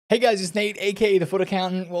Hey guys, it's Nate, aka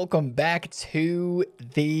TheFutAccountant. Welcome back to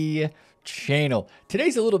the channel.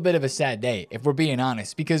 Today's a little bit of a sad day, if we're being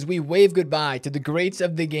honest, because we wave goodbye to the greats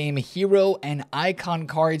of the game, hero and icon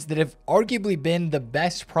cards that have arguably been the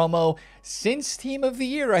best promo since Team of the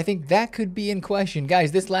Year. I think that could be in question.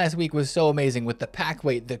 Guys, this last week was so amazing with the pack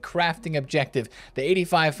weight, the crafting objective, the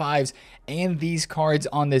 85 fives, and these cards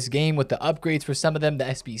on this game with the upgrades for some of them. The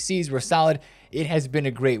SBCs were solid. It has been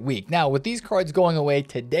a great week. Now, with these cards going away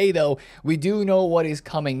today, though, we do know what is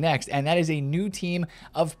coming next, and that is a new team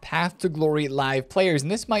of Path to Glory live players.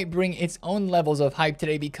 And this might bring its own levels of hype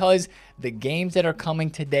today because the games that are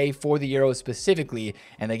coming today for the Euros specifically,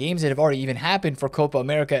 and the games that have already even happened for Copa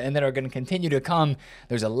America and that are going to continue to come,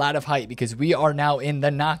 there's a lot of hype because we are now in the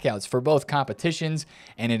knockouts for both competitions,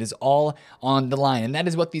 and it is all on the line. And that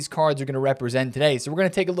is what these cards are going to represent today. So we're going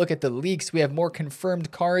to take a look at the leaks. We have more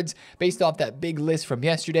confirmed cards based off that big list from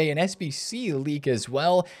yesterday, an SBC leak as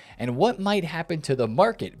well, and what might happen to the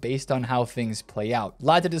market based on how things play out. A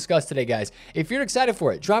lot to discuss today, guys. If you're excited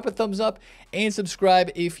for it, drop a thumbs up and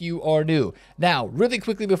subscribe if you are new. Now, really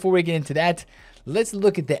quickly before we get into that, let's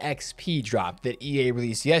look at the XP drop that EA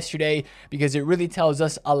released yesterday because it really tells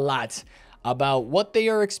us a lot about what they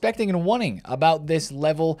are expecting and wanting about this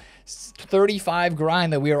level 35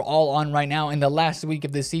 grind that we are all on right now in the last week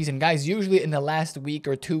of the season. Guys, usually in the last week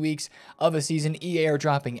or 2 weeks of a season, EA are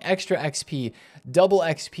dropping extra XP, double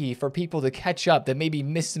XP for people to catch up that maybe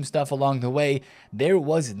missed some stuff along the way. There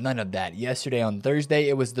was none of that yesterday on Thursday.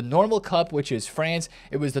 It was the normal cup, which is France.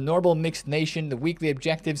 It was the normal mixed nation, the weekly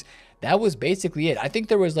objectives. That was basically it. I think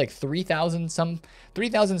there was like 3,000 some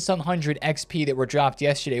hundred XP that were dropped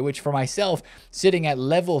yesterday, which for myself, sitting at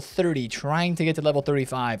level 30, trying to get to level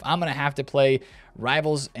 35, I'm going to have to play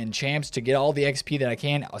rivals and champs to get all the XP that I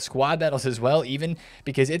can, squad battles as well, even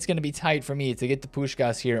because it's going to be tight for me to get the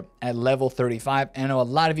Pushkas here at level 35. And I know a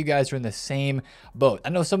lot of you guys are in the same boat. I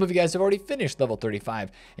know some of you guys have already finished level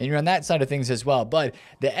 35 and you're on that side of things as well, but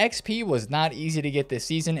the XP was not easy to get this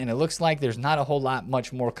season, and it looks like there's not a whole lot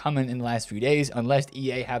much more coming in the last few days unless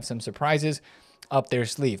EA have some surprises up their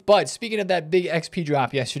sleeve. But speaking of that big XP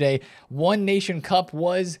drop yesterday, One Nation Cup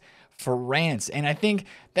was France, and I think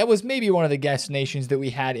that was maybe one of the guest nations that we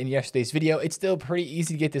had in yesterday's video. It's still pretty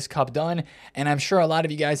easy to get this cup done, and I'm sure a lot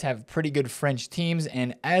of you guys have pretty good French teams,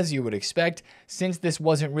 and as you would expect, since this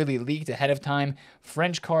wasn't really leaked ahead of time,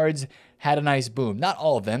 French cards had a nice boom. Not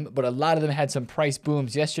all of them, but a lot of them had some price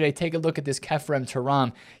booms yesterday. Take a look at this Kefrem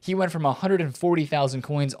Turam. He went from 140,000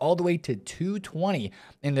 coins all the way to 220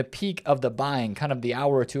 in the peak of the buying, kind of the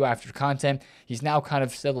hour or two after content. He's now kind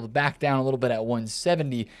of settled back down a little bit at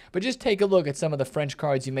 170, but just take a look at some of the French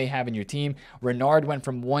cards you may have in your team. Renard went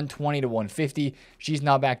from 120 to 150. She's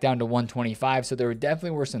now back down to 125, so there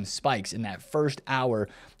definitely were some spikes in that first hour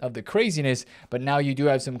of the craziness, but now you do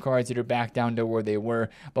have some cards that are back down to where they were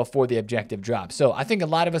before the objective drop. So I think a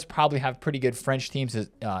lot of us probably have pretty good French teams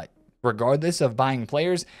regardless of buying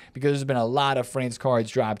players, because there's been a lot of France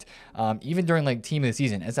cards dropped even during like team of the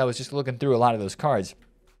season, as I was just looking through a lot of those cards.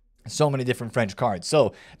 So many different French cards.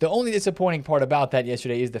 So the only disappointing part about that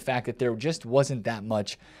yesterday is the fact that there just wasn't that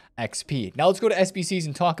much XP. Now let's go to SBCs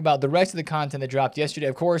and talk about the rest of the content that dropped yesterday.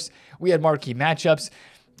 Of course, we had marquee matchups.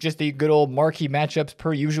 Just the good old marquee matchups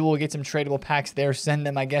per usual. Get some tradable packs there. Send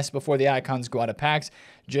them, I guess, before the icons go out of packs,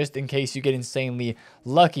 just in case you get insanely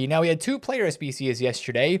lucky. Now, we had two player SBCs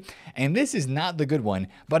yesterday, and this is not the good one,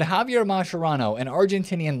 but Javier Mascherano, an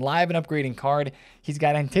Argentinian live and upgrading card. He's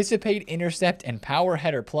got Anticipate, Intercept, and Power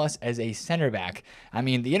Header Plus as a center back. I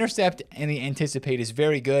mean, the Intercept and the Anticipate is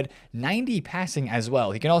very good. 90 passing as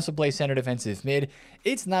well. He can also play center defensive mid.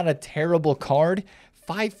 It's not a terrible card.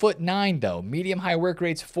 5'9" though, medium high work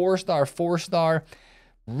rates, 4-star, 4-star,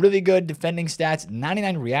 really good defending stats,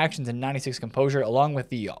 99 reactions and 96 composure, along with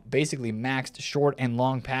the basically maxed short and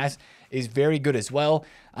long pass is very good as well.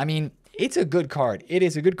 I mean, it's a good card. It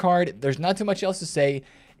is a good card. There's not too much else to say.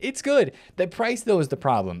 It's good. The price, though, is the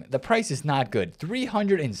problem. The price is not good.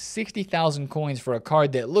 360,000 coins for a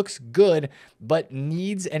card that looks good, but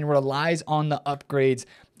needs and relies on the upgrades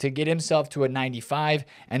to get himself to a 95,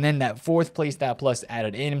 and then that fourth place stat plus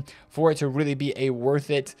added in for it to really be a worth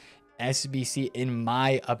it SBC in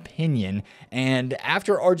my opinion. And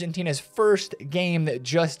after Argentina's first game that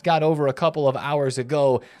just got over a couple of hours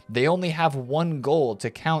ago, they only have one goal to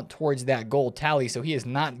count towards that goal tally, so he is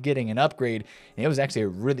not getting an upgrade. And it was actually a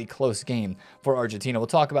really close game for Argentina. We'll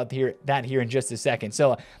talk about that here in just a second.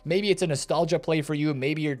 So maybe it's a nostalgia play for you.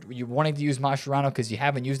 Maybe you're wanting to use Mascherano because you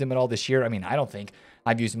haven't used him at all this year. I mean, I don't think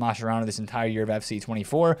I've used Mascherano this entire year of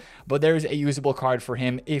FC24, but there's a usable card for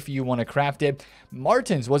him if you want to craft it.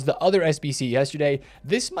 Martins was the other SBC yesterday.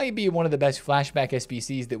 This might be one of the best flashback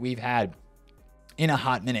SBCs that we've had in a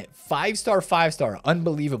hot minute. 5-star, 5-star,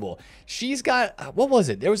 unbelievable. She's got, what was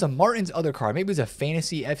it? There was a Martins other card. Maybe it was a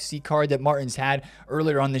fantasy FC card that Martins had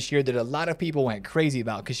earlier on this year that a lot of people went crazy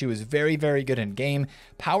about because she was very, very good in game.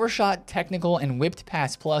 Power shot, technical, and whipped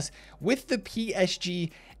pass plus with the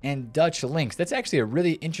PSG and Dutch links. That's actually a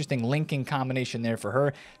really interesting linking combination there for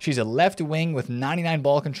her. She's a left wing with 99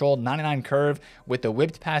 ball control, 99 curve with the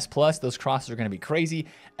whipped pass plus. Those crosses are going to be crazy.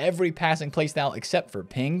 Every passing playstyle except for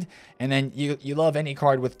pinged. And then you love any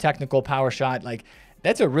card with technical power shot. Like,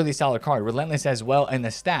 that's a really solid card. Relentless as well. And the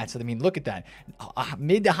stats, I mean, look at that.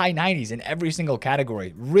 Mid to high 90s in every single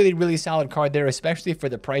category. Really, really solid card there, especially for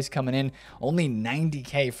the price coming in. Only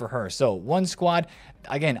 90K for her. So one squad.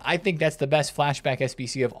 Again, I think that's the best flashback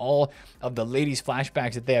SBC of all of the ladies'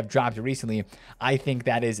 flashbacks that they have dropped recently. I think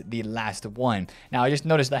that is the last one. Now, I just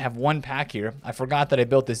noticed I have one pack here. I forgot that I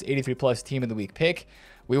built this 83 plus team of the week pick.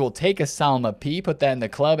 We will take a Salma P, put that in the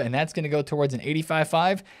club, and that's going to go towards an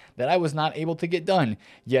 85.5 that I was not able to get done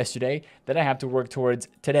yesterday that I have to work towards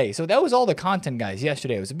today. So that was all the content, guys,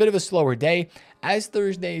 yesterday. It was a bit of a slower day, as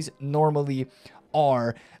Thursdays normally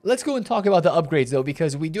are. Let's go and talk about the upgrades, though,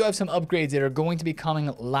 because we do have some upgrades that are going to be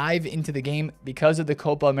coming live into the game because of the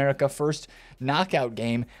Copa America first knockout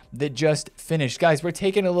game that just finished. Guys, we're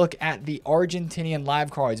taking a look at the Argentinian live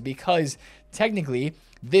cards because technically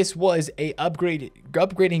this was a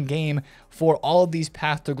upgrading game for all of these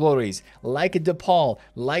Path to Glories, like DePaul,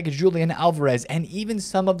 like Julian Alvarez, and even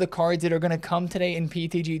some of the cards that are going to come today in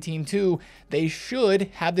PTG Team 2, they should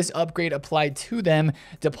have this upgrade applied to them.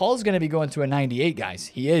 DePaul is going to be going to a 98, guys.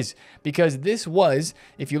 He is, because this was,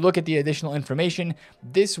 if you look at the additional information,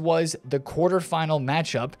 this was the quarterfinal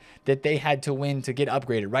matchup that they had to win to get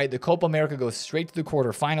upgraded, right? The Copa America goes straight to the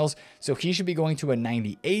quarterfinals, so he should be going to a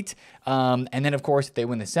 98. And then, of course, if they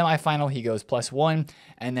win the semifinal, he goes +1.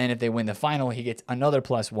 And then if they win the final, he gets another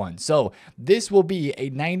 +1. So this will be a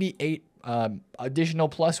 98 additional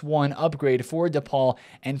 +1 upgrade for DePaul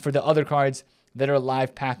and for the other cards that are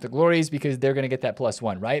live Path to Glories, because they're going to get that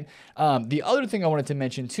 +1, right? The other thing I wanted to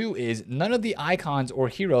mention too is none of the icons or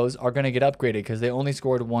heroes are going to get upgraded because they only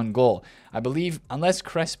scored 1 goal. I believe, unless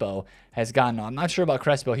Crespo has gotten, I'm not sure about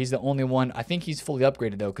Crespo. He's the only one. I think he's fully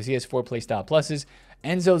upgraded though because he has 4 playstyle pluses.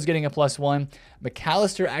 Enzo's getting a +1.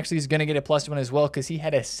 McAllister actually is going to get a +1 as well because he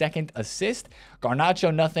had a second assist.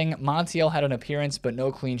 Garnacho, nothing. Montiel had an appearance but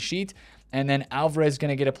no clean sheet. And then Alvarez is going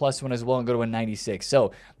to get a +1 as well and go to a 96.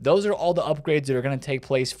 So those are all the upgrades that are going to take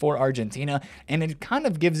place for Argentina. And it kind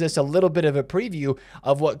of gives us a little bit of a preview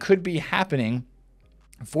of what could be happening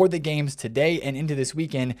for the games today and into this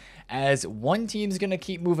weekend, as one team's going to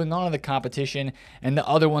keep moving on in the competition and the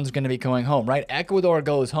other one's going to be going home, right? Ecuador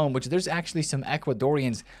goes home, which there's actually some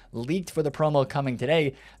Ecuadorians leaked for the promo coming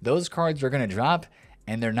today. Those cards are going to drop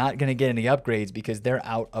and they're not going to get any upgrades because they're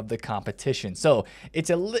out of the competition. So it's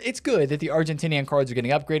good that the Argentinian cards are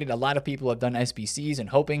getting upgraded. A lot of people have done SBCs and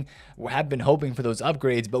have been hoping for those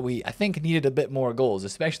upgrades, but I think needed a bit more goals,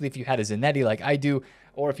 especially if you had a Zanetti like I do,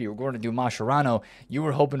 or if you were going to do Mascherano, you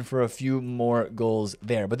were hoping for a few more goals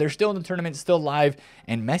there. But they're still in the tournament, still live,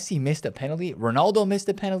 and Messi missed a penalty. Ronaldo missed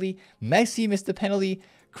a penalty. Messi missed a penalty.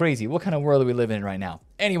 Crazy. What kind of world are we living in right now?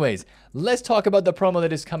 Anyways, let's talk about the promo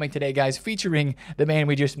that is coming today, guys, featuring the man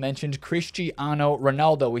we just mentioned, Cristiano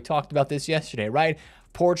Ronaldo. We talked about this yesterday, right?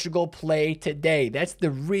 Portugal play today. That's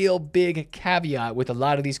the real big caveat with a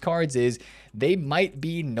lot of these cards is they might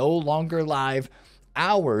be no longer live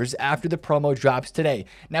hours after the promo drops today.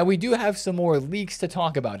 Now, we do have some more leaks to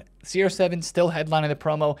talk about. CR7 still headlining the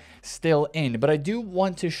promo, still in. But I do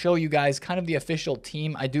want to show you guys kind of the official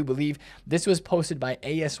team. I do believe this was posted by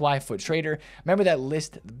ASY Foot Trader. Remember that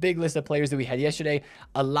list, the big list of players that we had yesterday?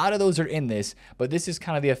 A lot of those are in this, but this is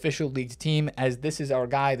kind of the official leaked team, as this is our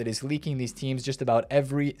guy that is leaking these teams just about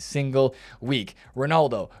every single week.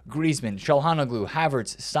 Ronaldo, Griezmann, Çalhanoğlu,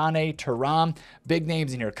 Havertz, Sane, Thuram, big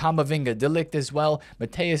names in here. Camavinga, De Ligt as well,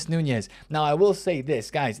 Mateus Nunes. Now, I will say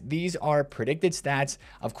this, guys. These are predicted stats.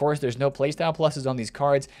 Of course, there's no playstyle pluses on these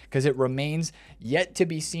cards because it remains yet to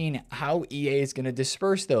be seen how EA is going to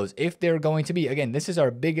disperse those. If they're going to be, again, this is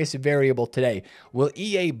our biggest variable today. Will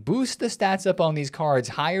EA boost the stats up on these cards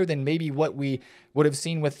higher than maybe what we would have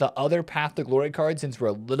seen with the other Path to Glory cards, since we're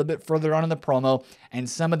a little bit further on in the promo and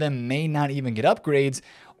some of them may not even get upgrades?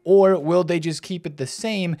 Or will they just keep it the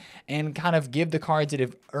same and kind of give the cards that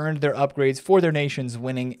have earned their upgrades for their nations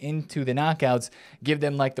winning into the knockouts, give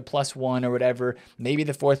them like the +1 or whatever, maybe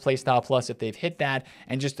the 4th play style plus if they've hit that,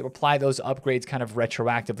 and just apply those upgrades kind of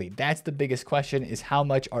retroactively? That's the biggest question, is how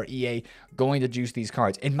much are EA going to juice these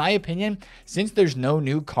cards? In my opinion, since there's no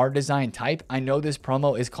new card design type, I know this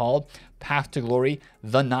promo is called Path to Glory,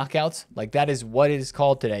 the Knockouts. Like, that is what it is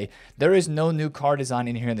called today. There is no new card design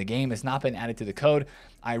in here in the game. It's not been added to the code.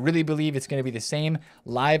 I really believe it's going to be the same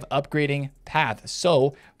live upgrading path.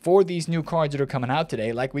 So for these new cards that are coming out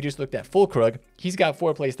today, like we just looked at Fulkrug, he's got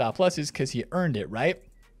 4 playstyle pluses because he earned it, right?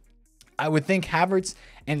 I would think Havertz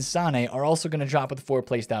and Sane are also going to drop with 4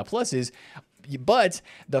 playstyle pluses. But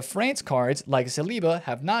the France cards, like Saliba,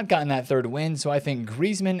 have not gotten that 3rd win, so I think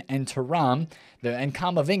Griezmann and Thuram and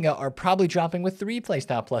Camavinga are probably dropping with 3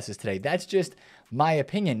 playstyle pluses today. That's just my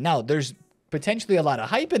opinion. Now, there's potentially a lot of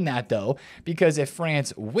hype in that, though, because if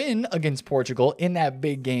France win against Portugal in that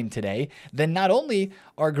big game today, then not only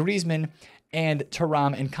are Griezmann and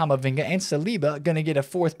Thuram and Camavinga and Saliba going to get a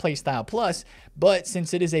 4th playstyle plus, but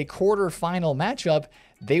since it is a quarter-final matchup,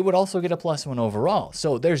 they would also get a +1 overall.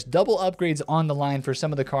 So there's double upgrades on the line for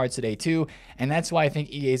some of the cards today too, and that's why I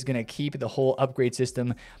think EA is going to keep the whole upgrade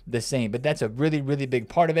system the same. But that's a really, really big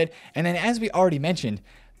part of it. And then, as we already mentioned,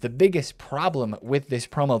 the biggest problem with this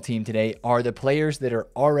promo team today are the players that are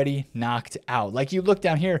already knocked out. Like, you look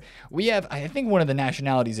down here, we have, I think one of the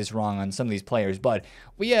nationalities is wrong on some of these players, but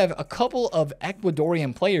we have a couple of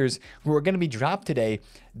Ecuadorian players who are going to be dropped today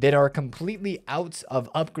that are completely out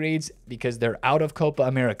of upgrades because they're out of Copa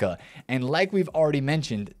America. And like we've already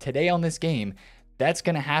mentioned, today on this game, that's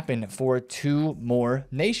going to happen for 2 more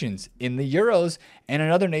nations in the Euros and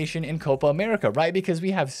another nation in Copa America, right? Because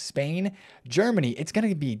we have Spain, Germany. It's going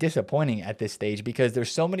to be disappointing at this stage because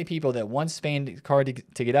there's so many people that want Spain card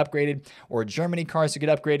to get upgraded or Germany cards to get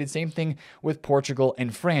upgraded. Same thing with Portugal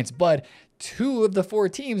and France. But 2 of the 4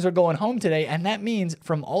 teams are going home today, and that means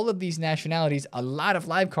from all of these nationalities, a lot of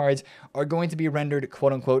live cards are going to be rendered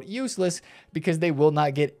quote-unquote useless because they will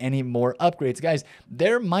not get any more upgrades. Guys,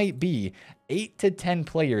 there might be 8 to 10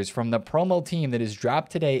 players from the promo team that is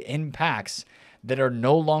dropped today in packs that are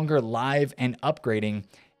no longer live and upgrading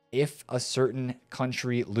if a certain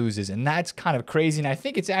country loses. And that's kind of crazy. And I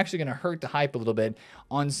think it's actually going to hurt the hype a little bit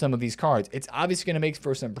on some of these cards. It's obviously going to make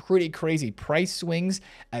for some pretty crazy price swings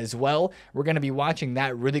as well. We're going to be watching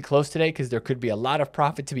that really close today because there could be a lot of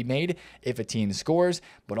profit to be made if a team scores,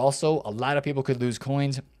 but also a lot of people could lose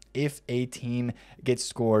coins if a team gets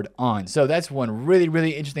scored on. So that's one really,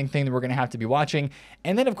 really interesting thing that we're going to have to be watching.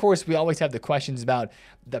 And then, of course, we always have the questions about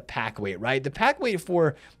the pack weight, right? The pack weight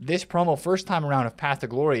for this promo first time around of Path to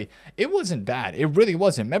Glory, it wasn't bad. It really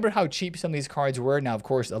wasn't. Remember how cheap some of these cards were? Now, of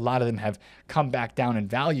course, a lot of them have come back down in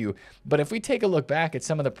value. But if we take a look back at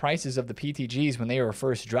some of the prices of the PTGs when they were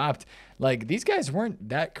first dropped, like, these guys weren't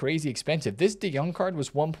that crazy expensive. This De Jong card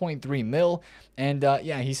was 1.3 mil, and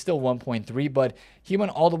yeah, he's still 1.3, but he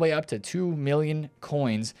went all the way up to 2 million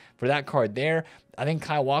coins for that card there. I think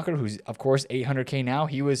Kyle Walker, who's of course 800k now,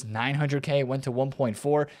 he was 900k, went to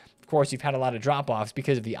 1.4. Of course, you've had a lot of drop-offs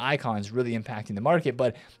because of the icons really impacting the market,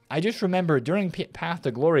 but I just remember during Path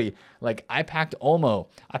to Glory, like, I packed Olmo,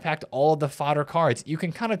 I packed all of the fodder cards. You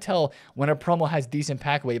can kind of tell when a promo has decent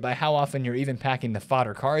pack weight by how often you're even packing the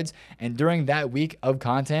fodder cards, and during that week of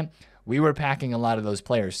content, we were packing a lot of those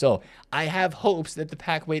players. So I have hopes that the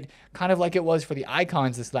pack weight, kind of like it was for the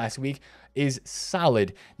icons this last week, is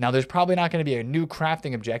solid. Now, there's probably not going to be a new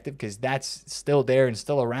crafting objective because that's still there and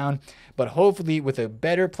still around. But hopefully with a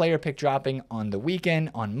better player pick dropping on the weekend,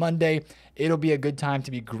 on Monday, it'll be a good time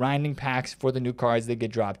to be grinding packs for the new cards that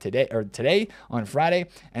get dropped today on Friday,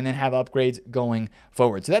 and then have upgrades going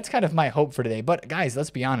forward. So that's kind of my hope for today. But guys, let's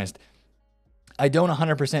be honest, I don't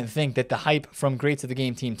 100% think that the hype from Greats of the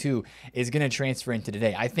Game Team 2 is going to transfer into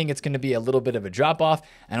today. I think it's going to be a little bit of a drop-off,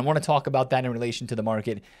 and I want to talk about that in relation to the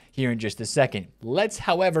market here in just a second. Let's,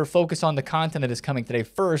 however, focus on the content that is coming today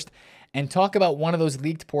first and talk about one of those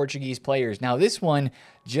leaked Portuguese players. Now, this one,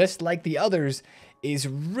 just like the others, is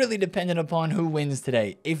really dependent upon who wins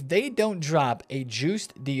today. If they don't drop a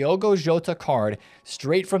juiced Diogo Jota card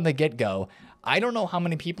straight from the get-go, I don't know how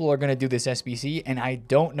many people are going to do this SBC, and I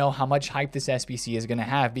don't know how much hype this SBC is going to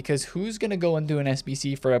have, because who's going to go and do an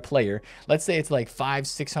SBC for a player? Let's say it's like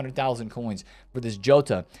 500,000-600,000 coins for this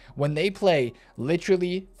Jota, when they play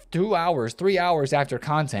literally 2 hours, 3 hours after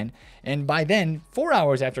content, and by then 4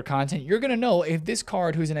 hours after content, you're going to know if this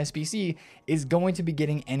card, who's an SBC, is going to be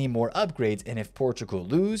getting any more upgrades. And if Portugal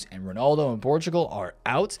lose and Ronaldo and Portugal are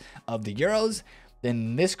out of the Euros,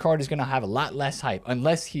 then this card is going to have a lot less hype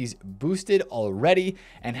unless he's boosted already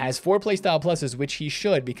and has 4 playstyle pluses, which he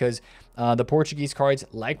should, because the Portuguese cards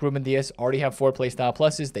like Ruben Dias already have 4 playstyle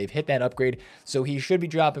pluses. They've hit that upgrade, so he should be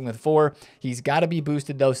dropping with 4. He's got to be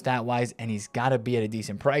boosted though stat-wise, and he's got to be at a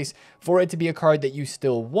decent price for it to be a card that you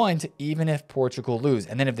still want, even if Portugal lose.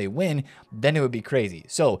 And then if they win, then it would be crazy.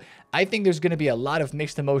 So I think there's going to be a lot of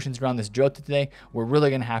mixed emotions around this Jota today. We're really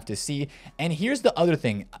going to have to see. And here's the other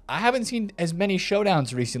thing. I haven't seen as many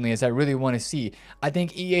showdowns recently as I really want to see. I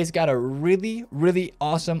think EA's got a really, really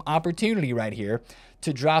awesome opportunity right here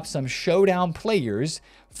to drop some showdown players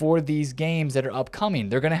for these games that are upcoming.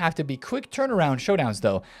 They're going to have to be quick turnaround showdowns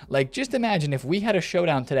though. Like, just imagine if we had a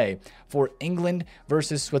showdown today for England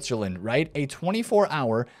versus Switzerland, right? A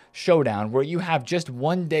 24-hour showdown where you have just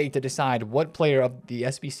one day to decide what player of the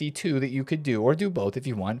SBC2 that you could do, or do both if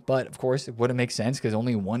you want. But of course, it wouldn't make sense because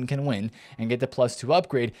only one can win and get the +2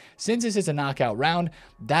 upgrade. Since this is a knockout round,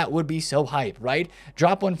 that would be so hype, right?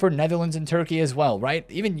 Drop one for Netherlands and Turkey as well, right?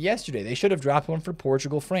 Even yesterday, they should have dropped one for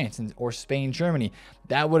Portugal, France, or Spain, Germany.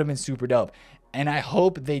 That would have been super dope. And I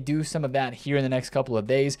hope they do some of that here in the next couple of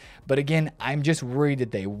days. But again, I'm just worried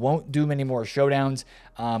that they won't do many more showdowns,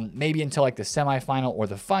 maybe until like the semifinal or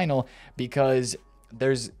the final, because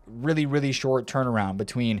there's really, really short turnaround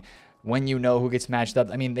between when you know who gets matched up.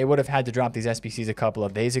 I mean, they would have had to drop these SBCs a couple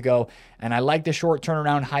of days ago, and I like the short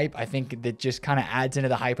turnaround hype. I think that just kind of adds into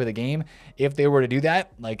the hype of the game. If they were to do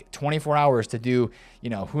that, like 24 hours to do, you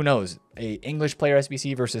know, who knows, a English player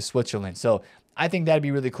SBC versus Switzerland. So I think that'd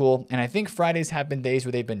be really cool. And I think Fridays have been days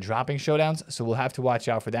where they've been dropping showdowns, so we'll have to watch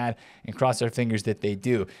out for that and cross our fingers that they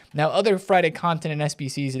do. Now, other Friday content and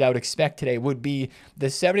SBCs that I would expect today would be the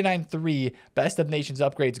 79-3 Best of Nations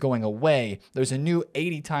upgrades going away. There's a new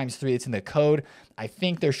 80x3 that's in the code. I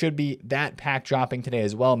think there should be that pack dropping today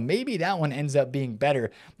as well. Maybe that one ends up being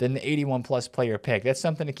better than the 81+ player pick. That's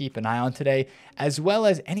something to keep an eye on today, as well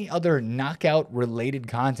as any other knockout related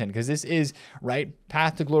content, because this is, right,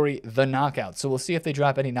 Path to Glory, the knockout. So we'll see if they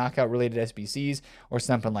drop any knockout related SBCs or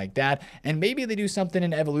something like that. And maybe they do something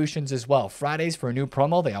in evolutions as well. Fridays for a new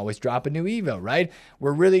promo, they always drop a new Evo, right?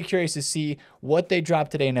 We're really curious to see what they drop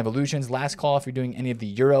today in evolutions. Last call if you're doing any of the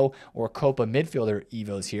Euro or Copa midfielder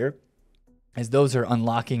Evos here, as those are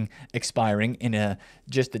unlocking, expiring in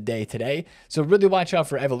just a day today. So really watch out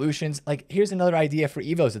for evolutions. Like, here's another idea for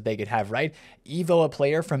Evos that they could have, right? Evo a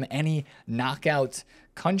player from any knockout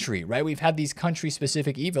country, right? We've had these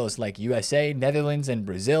country-specific Evos like USA, Netherlands, and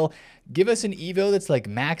Brazil. Give us an Evo that's like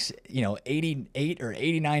max, 88 or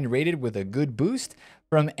 89 rated with a good boost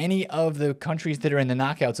from any of the countries that are in the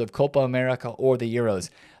knockouts of Copa America or the Euros.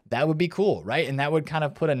 That would be cool, right? And that would kind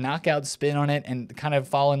of put a knockout spin on it and kind of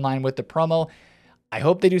fall in line with the promo. I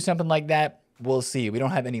hope they do something like that. We'll see. We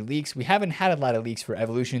don't have any leaks. We haven't had a lot of leaks for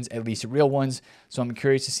evolutions, at least real ones. So I'm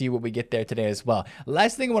curious to see what we get there today as well.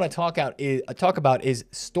 Last thing I want to talk about is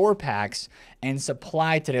store packs and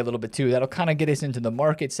supply today a little bit too. That'll kind of get us into the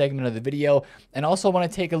market segment of the video. And also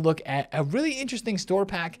want to take a look at a really interesting store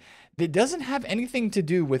pack that doesn't have anything to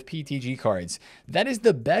do with PTG cards. That is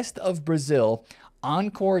the Best of Brazil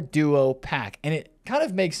Encore Duo pack, and it kind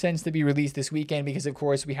of makes sense to be released this weekend because of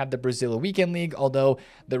course we have the Brazil Weekend League, although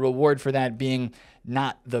the reward for that being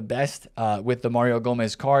not the best with the Mario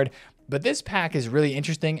Gomez card. But this pack is really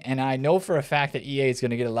interesting, and I know for a fact that EA is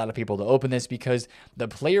going to get a lot of people to open this because the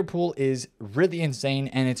player pool is really insane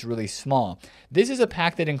and it's really small. This is a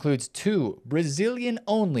pack that includes 2 Brazilian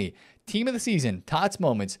only Team of the Season, Tots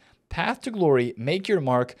Moments, Path to Glory, Make Your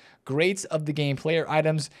Mark, Greats of the Game player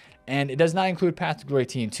items, and it does not include Path to Glory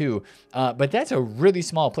Team 2, but that's a really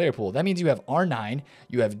small player pool. That means you have R9,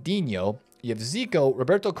 you have Dino, you have Zico,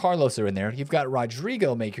 Roberto Carlos are in there. You've got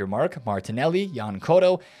Rodrigo, Make Your Mark, Martinelli, Jan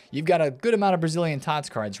Cotto. You've got a good amount of Brazilian Tots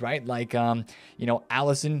cards, right? Like,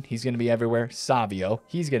 Alisson, he's going to be everywhere. Savio,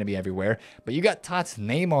 he's going to be everywhere. But you got Tots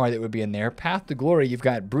Neymar that would be in there. Path to Glory, you've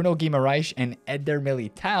got Bruno Guimaraes and Eder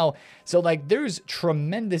Militao. So, like, there's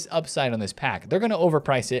tremendous upside on this pack. They're going to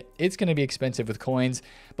overprice it. It's going to be expensive with coins.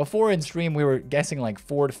 Before in stream, we were guessing like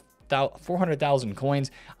 400,000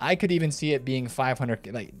 coins. I could even see it being 500.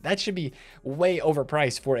 Like, that should be way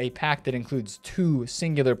overpriced for a pack that includes 2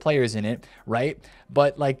 singular players in it, right?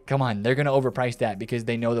 But like, come on, they're going to overprice that because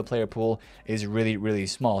they know the player pool is really, really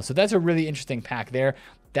small. So that's a really interesting pack there.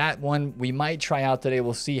 That one we might try out today.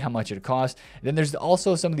 We'll see how much it costs. Then there's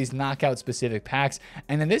also some of these knockout specific packs.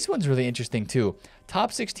 And then this one's really interesting too.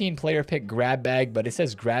 Top 16 player pick grab bag, but it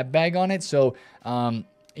says grab bag on it. So,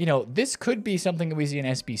 you know, this could be something that we see in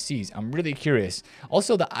SBCs. I'm really curious.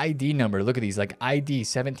 Also, the ID number, look at these, like ID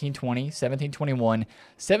 1720, 1721,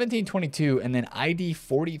 1722, and then ID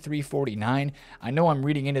 4349. I know I'm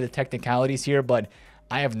reading into the technicalities here, but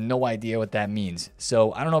I have no idea what that means.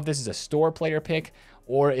 So I don't know if this is a store player pick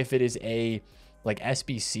or if it is a like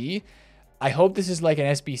SBC. I hope this is like an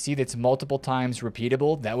SBC that's multiple times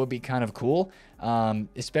repeatable. That would be kind of cool.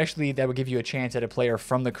 Especially that would give you a chance at a player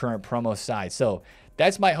from the current promo side. So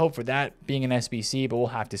that's my hope for that being an SBC, but we'll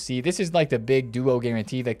have to see. This is like the big duo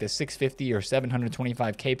guarantee, like the 650 or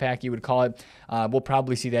 725K pack, you would call it. We'll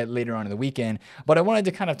probably see that later on in the weekend. But I wanted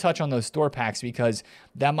to kind of touch on those store packs because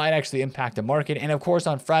that might actually impact the market. And of course,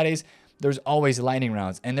 on Fridays, there's always lightning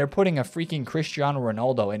rounds, and they're putting a freaking Cristiano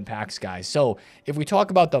Ronaldo in packs, guys. So if we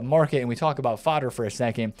talk about the market and we talk about fodder for a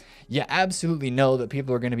second, you absolutely know that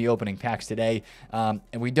people are going to be opening packs today. And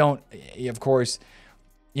we don't, of course,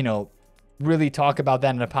 you know, really talk about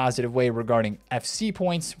that in a positive way regarding FC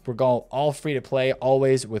points. We're all free to play,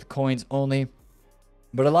 always with coins only.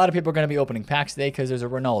 But a lot of people are going to be opening packs today because there's a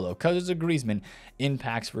Ronaldo, because there's a Griezmann in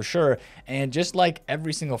packs for sure. And just like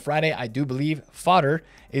every single Friday, I do believe fodder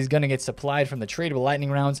is going to get supplied from the tradable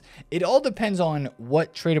lightning rounds. It all depends on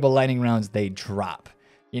what tradable lightning rounds they drop.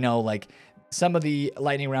 You know, like some of the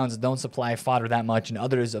lightning rounds don't supply fodder that much, and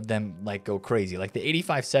others of them like go crazy. Like the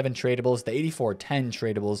 85-7 tradables, the 84-10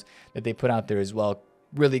 tradables that they put out there as well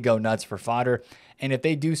really go nuts for fodder. And if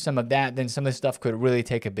they do some of that, then some of this stuff could really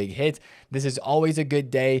take a big hit. This is always a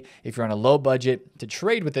good day if you're on a low budget to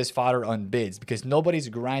trade with this fodder on bids, because nobody's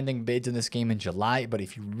grinding bids in this game in July. But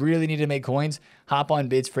if you really need to make coins, hop on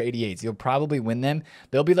bids for 88s. You'll probably win them.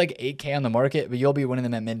 They'll be like 8K on the market, but you'll be winning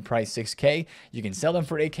them at mid price 6K. You can sell them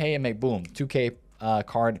for 8K and make boom, 2K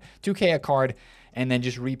card, 2K a card, and then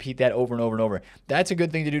just repeat that over and over and over. That's a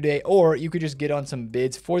good thing to do today. Or you could just get on some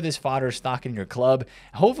bids for this fodder stock in your club.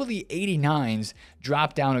 Hopefully 89s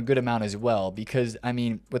drop down a good amount as well, because I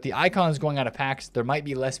mean, with the icons going out of packs, there might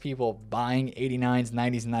be less people buying 89s,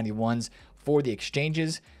 90s, and 91s for the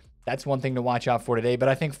exchanges. That's one thing to watch out for today, but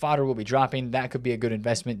I think fodder will be dropping. That could be a good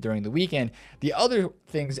investment during the weekend. The other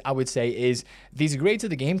things I would say is these grades of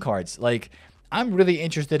the game cards. Like, I'm really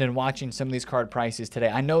interested in watching some of these card prices today.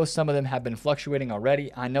 I know some of them have been fluctuating already.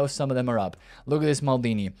 I know some of them are up. Look at this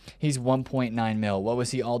Maldini. He's 1.9 mil. What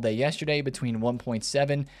was he all day yesterday? Between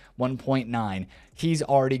 1.7, 1.9. He's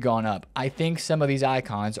already gone up. I think some of these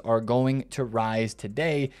icons are going to rise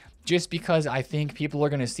today just because I think people are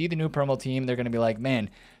going to see the new promo team. They're going to be like,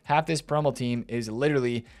 man, half this promo team is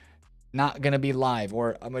literally not going to be live,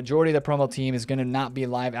 or a majority of the promo team is going to not be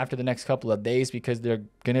live after the next couple of days because they're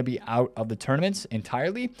going to be out of the tournaments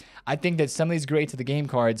entirely. I think that some of these grades of the game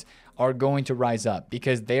cards are going to rise up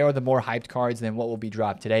because they are the more hyped cards than what will be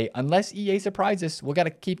dropped today, unless EA surprises us. We got to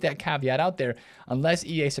keep that caveat out there, unless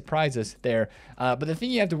EA surprises us there. But the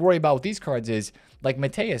thing you have to worry about with these cards is, like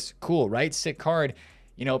Mateus, cool, right? Sick card.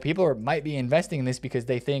 You know, people might be investing in this because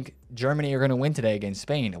they think Germany are going to win today against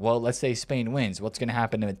Spain. Well, let's say Spain wins. What's going to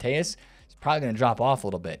happen to Mateus? It's probably going to drop off a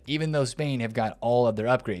little bit, even though Spain have got all of their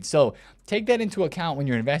upgrades. So take that into account when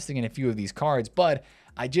you're investing in a few of these cards. But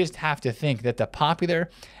I just have to think that the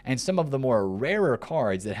popular and some of the more rarer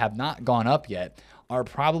cards that have not gone up yet are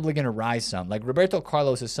probably going to rise some. Like Roberto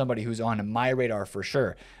Carlos is somebody who's on my radar for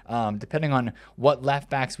sure. Depending on what left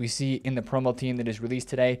backs we see in the promo team that is released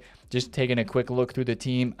today, just taking a quick look through the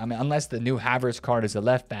team. I mean, unless the new Havertz card is a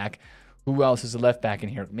left back, who else is a left back in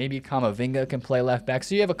here? Maybe Camavinga can play left back.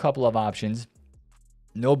 So you have a couple of options.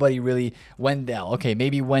 Nobody really. Wendell. Okay,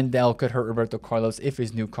 maybe Wendell could hurt Roberto Carlos if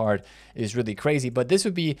his new card is really crazy. But this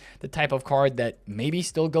would be the type of card that maybe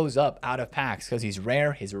still goes up out of packs because he's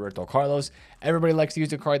rare. He's Roberto Carlos. Everybody likes to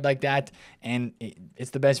use a card like that. And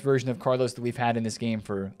it's the best version of Carlos that we've had in this game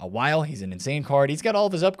for a while. He's an insane card. He's got all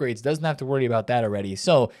of his upgrades. Doesn't have to worry about that already.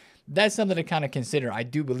 So that's something to kind of consider. I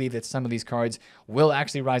do believe that some of these cards will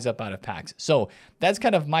actually rise up out of packs. So that's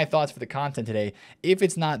kind of my thoughts for the content today. If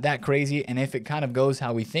it's not that crazy, and if it kind of goes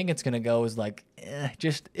how we think it's going to go, is like,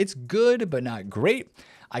 just it's good, but not great.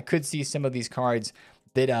 I could see some of these cards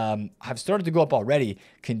that have started to go up already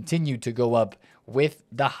continue to go up with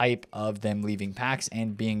the hype of them leaving packs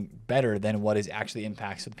and being better than what is actually in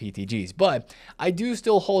packs with PTGs. But I do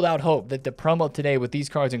still hold out hope that the promo today with these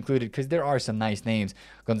cards included, because there are some nice names: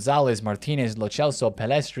 Gonzalez, Martinez, Lo Celso,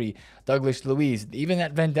 Pelestri, Douglas Luiz, even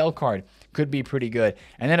that Vendel card could be pretty good.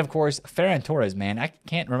 And then, of course, Ferran Torres, man. I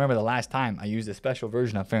can't remember the last time I used a special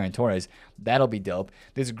version of Ferran Torres. That'll be dope.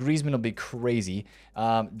 This Griezmann will be crazy.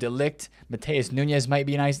 De Ligt, Mateus Nunes might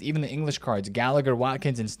be nice. Even the English cards, Gallagher,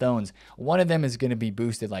 Watkins, and Stones. One of them is going to be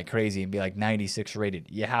boosted like crazy and be like 96 rated.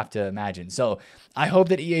 You have to imagine. So I hope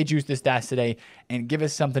that EA juiced the stats today and give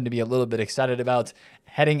us something to be a little bit excited about,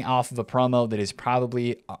 heading off of a promo that is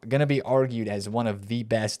probably going to be argued as one of the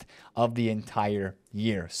best of the entire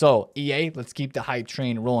year. So EA, let's keep the hype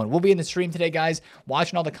train rolling. We'll be in the stream today, guys,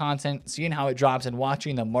 watching all the content, seeing how it drops, and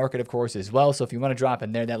watching the market, of course, as well. So if you want to drop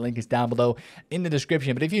in there, that link is down below in the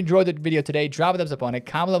description. But if you enjoyed the video today, drop a thumbs up on it,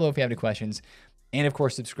 comment below if you have any questions, and of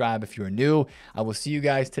course, subscribe if you're new. I will see you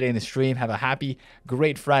guys today in the stream. Have a happy,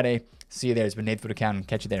 great Friday. See you there. It's been TheFutAccountant.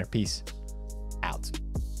 Catch you there. Peace out.